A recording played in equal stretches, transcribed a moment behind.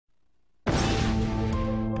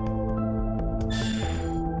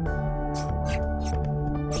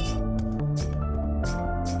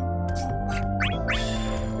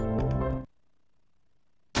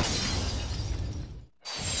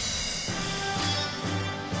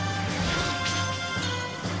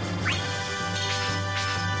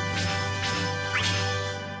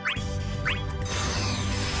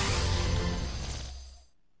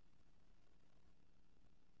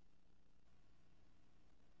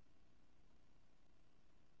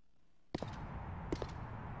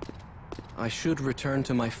I should return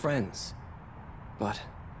to my friends. But...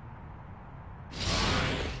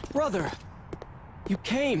 Brother! You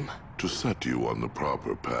came! To set you on the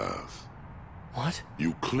proper path. What?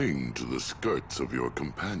 You cling to the skirts of your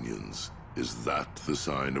companions. Is that the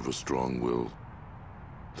sign of a strong will?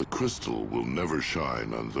 The crystal will never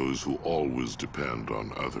shine on those who always depend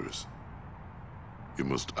on others. You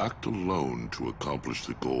must act alone to accomplish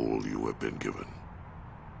the goal you have been given.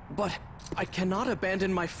 But I cannot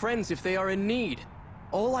abandon my friends if they are in need.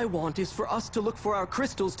 All I want is for us to look for our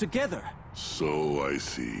crystals together. So I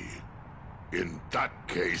see. In that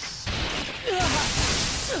case...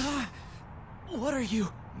 What are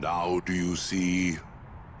you... Now do you see?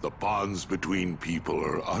 The bonds between people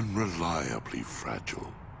are unreliably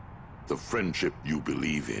fragile. The friendship you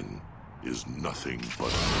believe in is nothing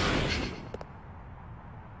but an illusion.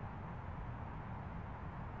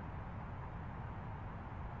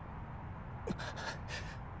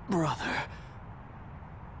 Brother...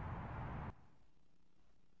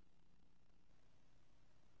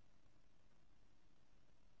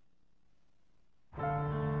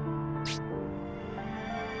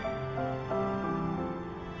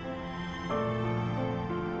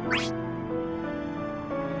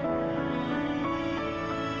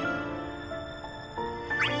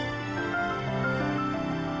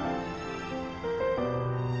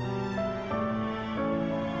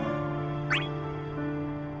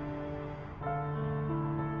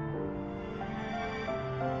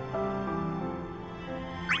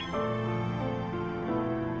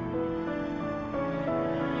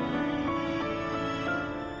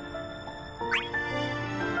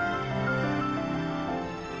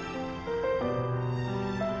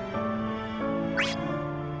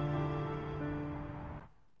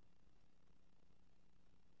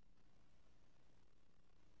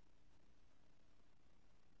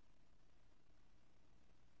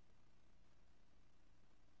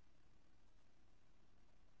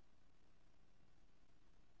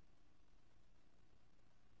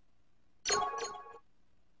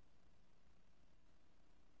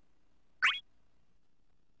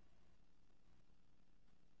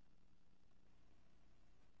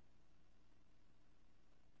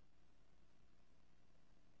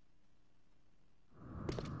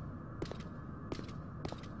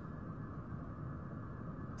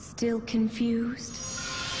 Still confused?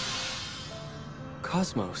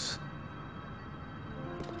 Cosmos.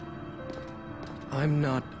 I'm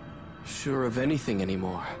not sure of anything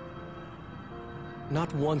anymore.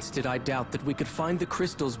 Not once did I doubt that we could find the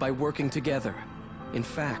crystals by working together. In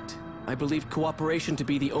fact, I believed cooperation to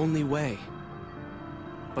be the only way.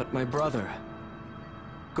 But my brother,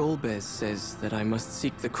 Golbez, says that I must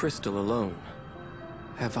seek the crystal alone.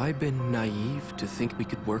 Have I been naive to think we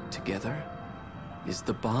could work together? Is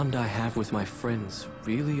the bond I have with my friends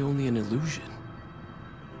really only an illusion?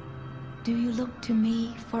 Do you look to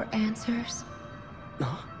me for answers?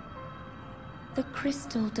 Huh? The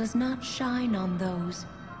crystal does not shine on those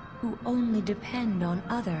who only depend on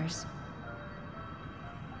others.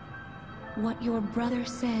 What your brother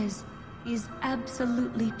says is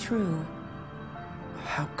absolutely true.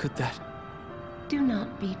 How could that... Do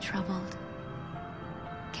not be troubled.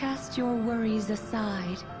 Cast your worries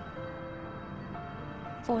aside.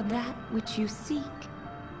 For that which you seek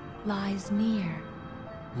lies near.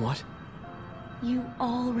 What? You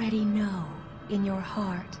already know in your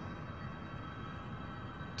heart.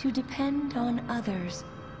 To depend on others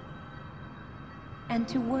and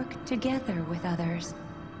to work together with others.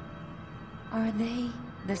 Are they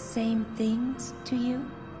the same things to you?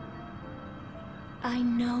 I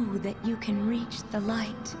know that you can reach the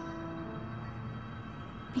light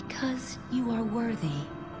because you are worthy.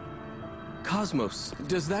 Cosmos,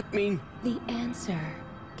 does that mean... The answer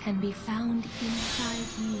can be found inside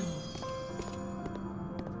you.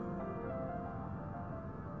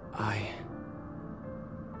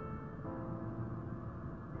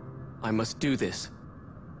 I must do this.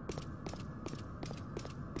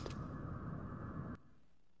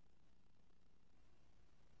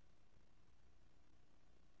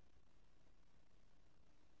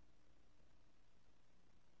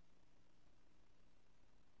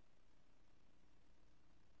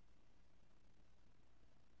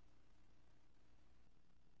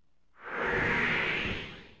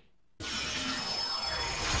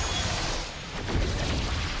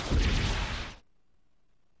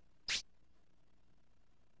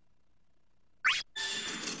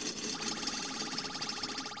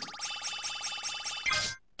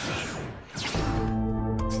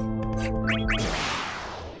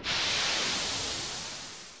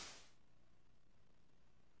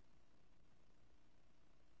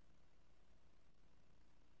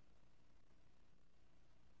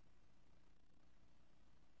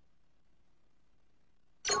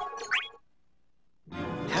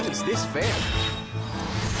 is this fair?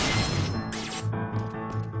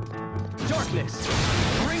 Darkness!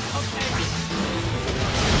 Brink of anguish!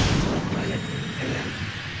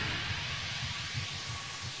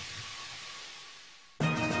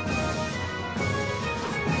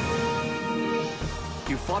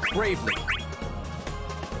 You fought bravely.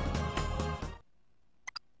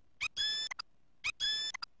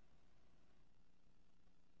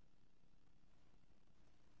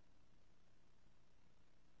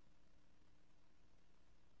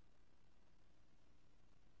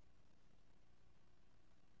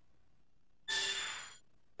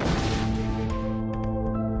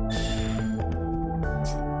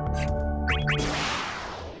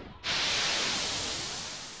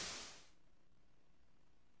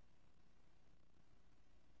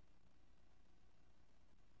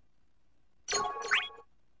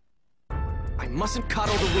 I mustn't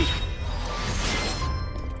coddle the weak.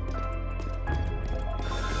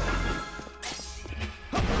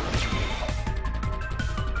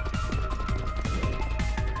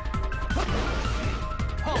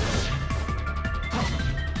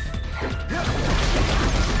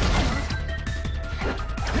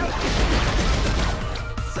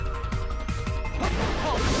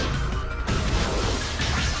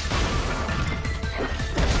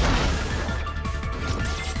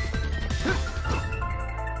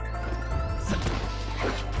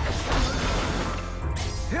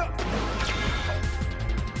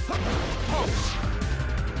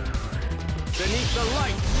 Beneath the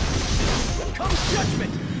light comes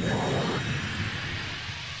judgment!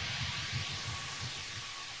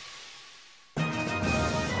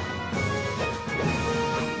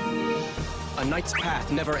 A knight's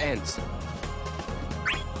path never ends.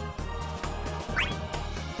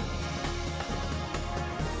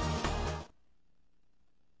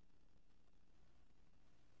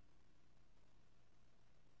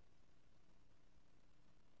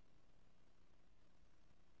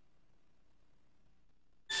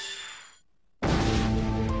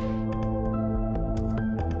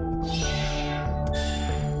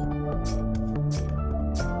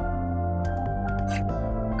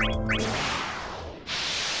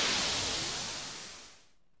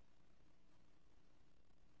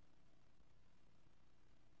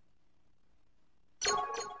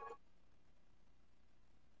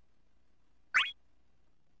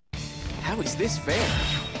 How is this fair?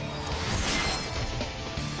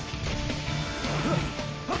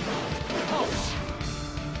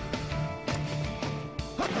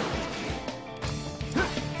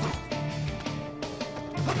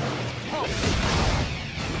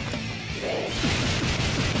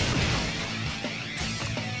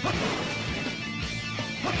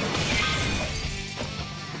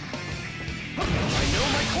 I know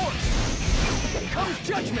my course! Comes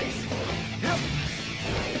judgment!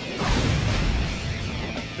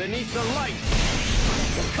 Beneath the light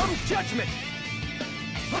comes judgment!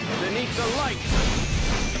 Beneath the light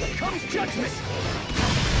comes judgment!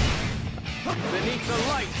 Beneath the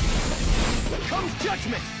light comes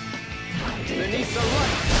judgment! Beneath the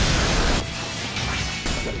light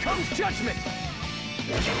comes judgment!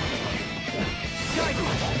 Guide me!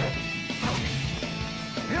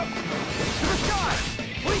 To the sky!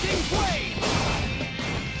 Bleeding blade!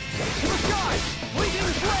 To the sky!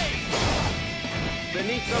 Bleeding blade!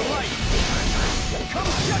 Beneath the light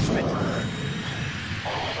comes judgment!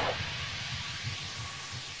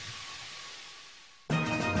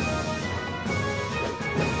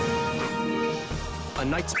 A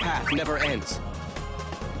knight's path never ends.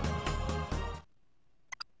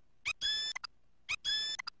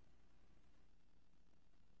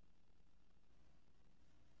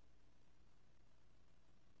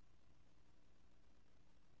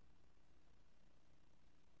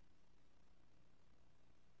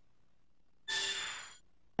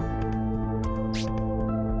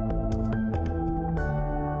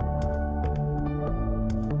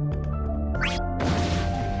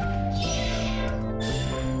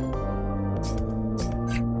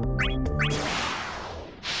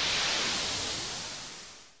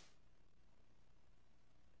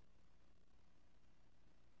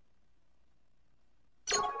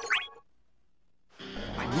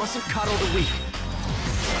 Mustn't coddle the weak.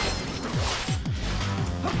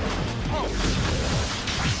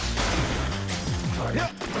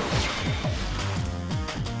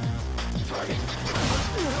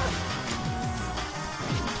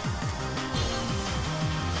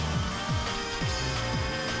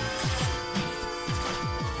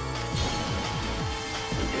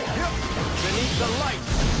 Beneath the light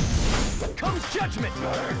comes judgment.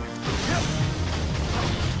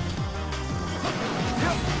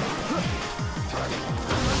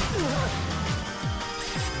 To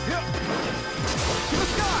the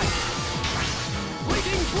sky!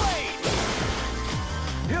 Bleeding blade!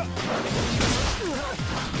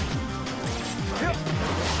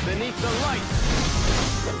 Beneath the light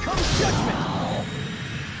comes judgment!